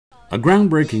A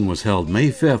groundbreaking was held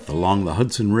May 5th along the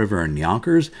Hudson River in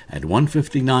Yonkers at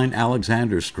 159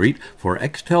 Alexander Street for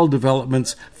Extell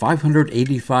Development's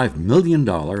 $585 million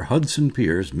Hudson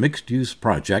Piers mixed-use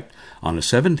project on a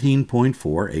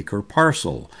 17.4-acre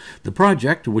parcel. The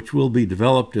project, which will be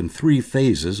developed in 3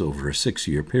 phases over a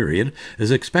 6-year period, is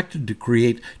expected to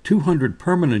create 200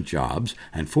 permanent jobs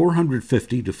and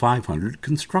 450 to 500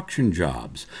 construction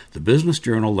jobs. The Business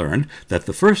Journal learned that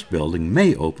the first building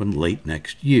may open late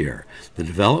next year. The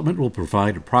development will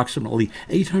provide approximately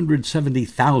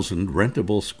 870,000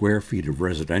 rentable square feet of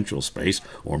residential space,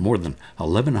 or more than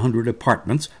 1,100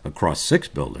 apartments across 6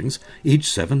 buildings,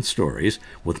 each 7 stories,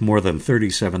 with more than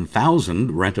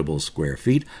 37,000 rentable square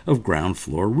feet of ground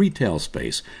floor retail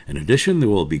space. In addition, there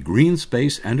will be green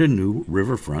space and a new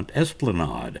riverfront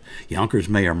esplanade. Yonkers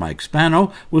Mayor Mike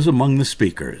Spano was among the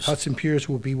speakers. Hudson Piers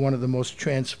will be one of the most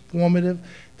transformative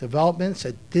developments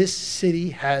that this city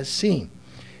has seen.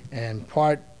 And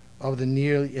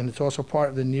it's also part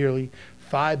of the nearly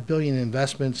 $5 billion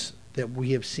investments that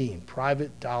we have seen,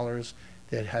 private dollars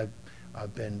that have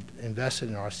been invested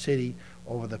in our city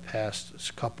over the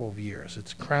past couple of years.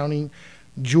 It's a crowning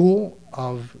jewel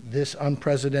of this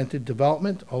unprecedented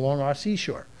development along our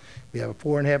seashore. We have a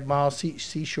 4.5-mile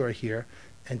seashore here,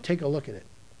 and take a look at it.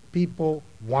 People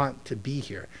want to be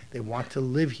here. They want to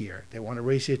live here. They want to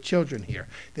raise their children here.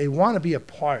 They want to be a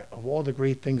part of all the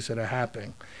great things that are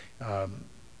happening. I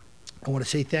want to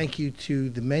say thank you to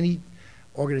the many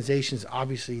organizations,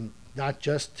 obviously not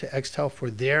just to Extell for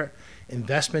their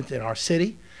investment in our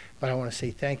city, but I want to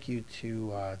say thank you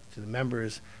to the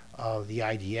members of the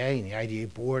IDA and the IDA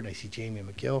board. I see Jamie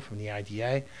McGill from the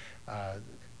IDA,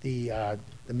 the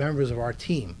members of our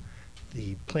team,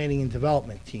 the planning and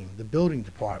development team, the building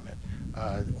department,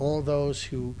 all those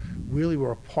who really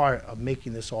were a part of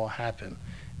making this all happen.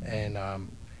 And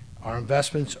our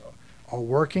investments are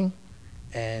working,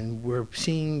 and we're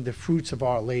seeing the fruits of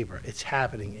our labor. It's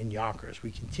happening in Yonkers.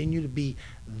 We continue to be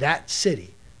that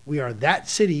city. We are that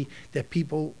city that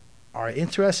people are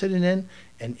interested in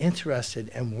and interested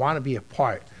and want to be a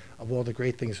part of all the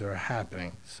great things that are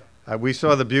happening. So. We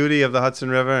saw the beauty of the Hudson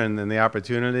River and the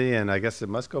opportunity, and I guess it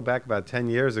must go back about 10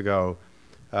 years ago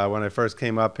when I first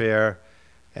came up here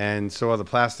and saw the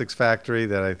plastics factory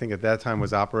that I think at that time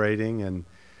was operating, and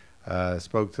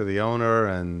spoke to the owner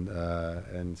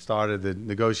and started the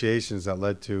negotiations that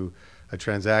led to a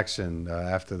transaction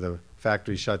after the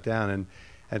factory shut down.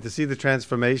 And to see the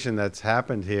transformation that's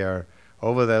happened here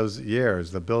over those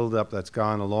years, the buildup that's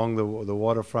gone along the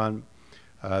waterfront,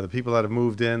 the people that have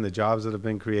moved in, the jobs that have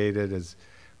been created, has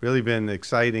really been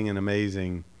exciting and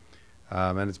amazing.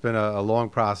 And it's been a long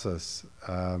process.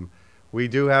 We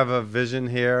do have a vision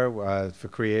here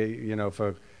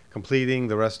for completing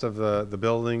the rest of the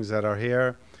buildings that are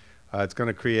here. It's going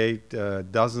to create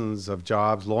dozens of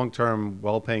jobs, long-term,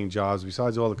 well-paying jobs,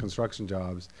 besides all the construction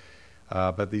jobs.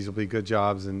 But these will be good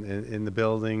jobs in the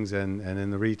buildings and in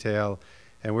the retail.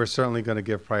 And we're certainly going to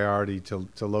give priority to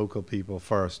local people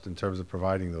first in terms of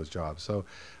providing those jobs. So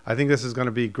I think this is going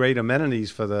to be great amenities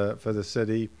for the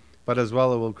city, but as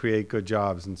well it will create good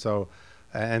jobs, and some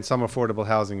affordable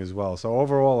housing as well. So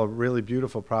overall, a really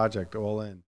beautiful project all in.